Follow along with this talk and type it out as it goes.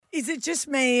is it just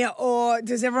me or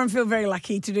does everyone feel very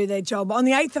lucky to do their job? On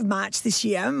the 8th of March this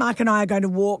year, Mark and I are going to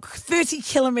walk 30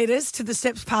 kilometres to the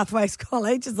Steps Pathways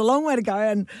College. It's a long way to go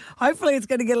and hopefully it's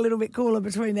going to get a little bit cooler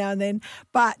between now and then.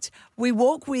 But we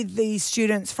walk with the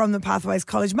students from the Pathways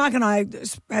College. Mark and I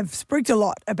have sprigged a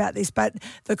lot about this, but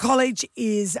the college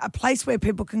is a place where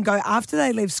people can go after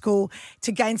they leave school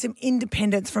to gain some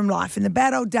independence from life. In the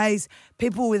bad old days,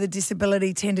 people with a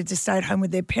disability tended to stay at home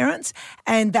with their parents,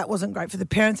 and that wasn't great for the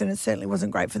parents and it certainly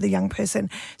wasn't great for the young person.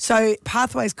 So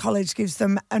Pathways College gives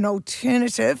them an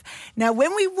alternative. Now,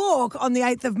 when we walk on the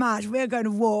 8th of March, we're going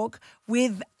to walk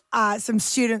with some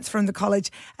students from the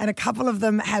college, and a couple of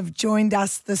them have joined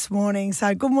us this morning.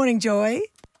 So good morning, Joy.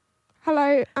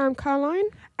 Hello, I'm Caroline.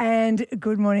 And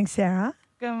good morning, Sarah.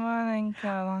 Good morning,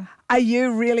 Caroline. Are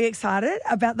you really excited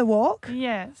about the walk?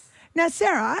 Yes. Now,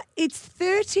 Sarah, it's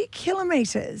 30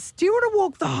 kilometres. Do you want to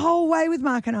walk the whole way with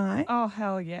Mark and I? Oh,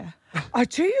 hell yeah. Oh,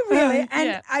 do you really? And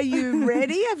Yeah. are you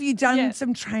ready? Have you done Yeah.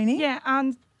 some training? Yeah,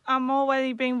 and I'm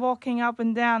already been walking up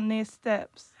and down these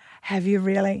steps. Have you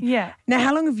really? Yeah. Now,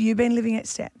 how long have you been living at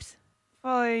Steps?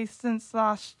 Probably since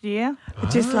last year.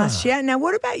 Just last year. Now,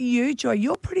 what about you, Joy?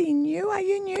 You're pretty new. Are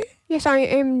you new? Yes, I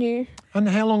am new. And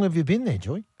how long have you been there,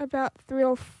 Joy? About 3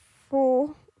 or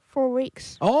 4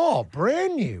 weeks. Oh,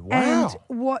 brand new. Wow. And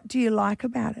what do you like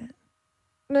about it?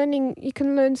 You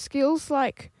can learn skills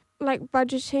like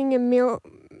budgeting and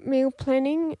meal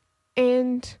planning,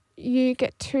 and you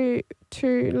get to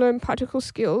learn practical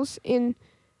skills and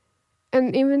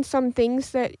even some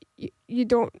things that you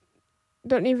don't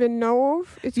even know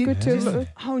of. It's good to learn.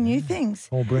 Whole new things.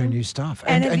 All brand new stuff.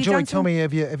 And have And you Joy, done tell some- me,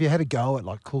 have you had a go at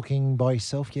like cooking by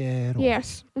yourself yet? Or-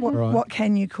 Yes. What, Right. what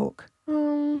can you cook?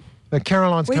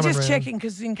 Caroline's We're coming just around. checking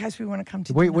because in case we want to come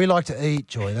to We dinner. like to eat,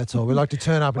 Joy, that's all. We like to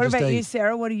turn up What and just about eat. you,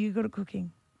 Sarah? What are you good at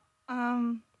cooking?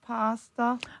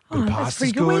 Pasta. Oh, that's pasta's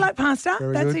pretty good. We good. like pasta.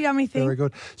 Very That's good. a yummy thing. Very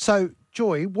good. So,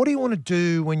 Joy, what do you want to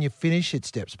do when you finish at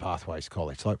Steps Pathways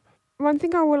College? Like, One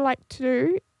thing I would like to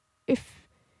do,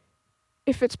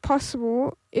 if it's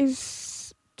possible,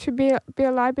 is to be a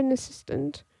librarian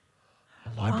assistant.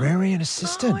 a librarian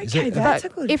assistant. Oh, Is okay, it- that's a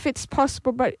But good. if it's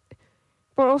possible, but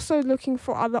also looking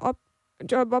for other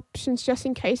job options just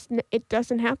in case it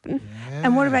doesn't happen.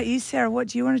 And what about you, Sarah? What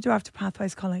do you want to do after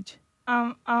Pathways College?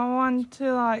 I want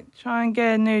to try and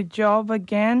get a new job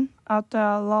again after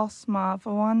I lost my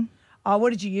other one. Oh,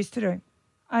 what did you used to do?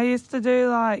 I used to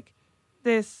do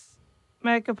this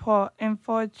megaport in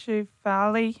Fortune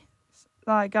Valley,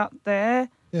 up there.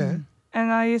 Yeah.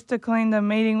 And I used to clean the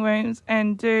meeting rooms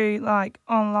and do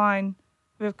online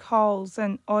with coals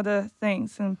and order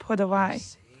things and put away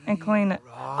and clean it.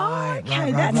 Right.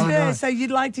 Okay, that's good. So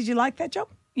did you like that job?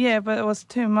 Yeah, but it was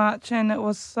too much and it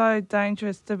was so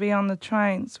dangerous to be on the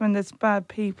trains when there's bad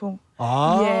people.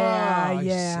 Oh, Yeah, I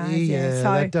yeah, see. yeah. Yeah, So-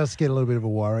 that does get a little bit of a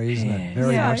worry, isn't it?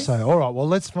 Very Yeah. much so. All right, well,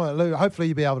 hopefully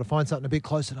you'll be able to find something a bit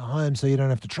closer to home so you don't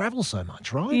have to travel so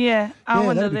much, right? Yeah, I Yeah,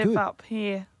 want to that'd be live good. up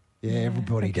here. Yeah,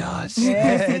 everybody does.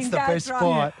 Yes, it's the that's best right.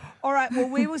 spot. All right, well,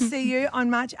 we will see you on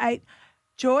March 8th.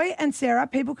 Joy and Sarah,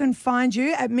 people can find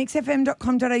you at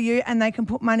mixfm.com.au and they can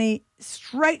put money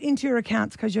straight into your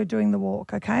accounts because you're doing the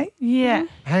walk, okay? Yeah.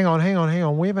 Hang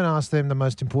on. We haven't asked them the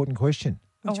most important question.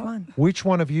 Which one? Which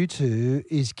one of you two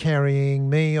is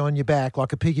carrying me on your back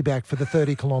like a piggyback for the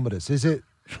 30 kilometres? Is it?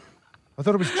 I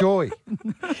thought it was Joy.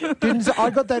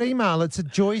 I got that email. It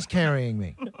said Joy's carrying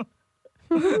me.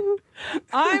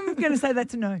 I'm going to say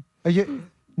that's a no. Are you?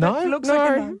 No? Looks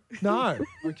like a no. No.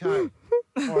 Okay.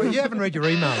 All right, you haven't read your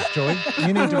emails, Joy.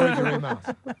 You need to read your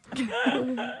emails.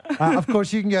 Of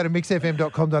course, you can go to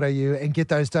mixfm.com.au and get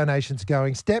those donations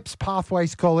going. Steps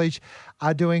Pathways College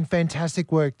are doing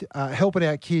fantastic work, helping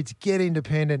out kids get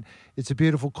independent. It's a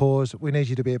beautiful cause. We need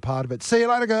you to be a part of it. See you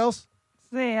later, girls.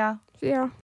 See ya. Yeah.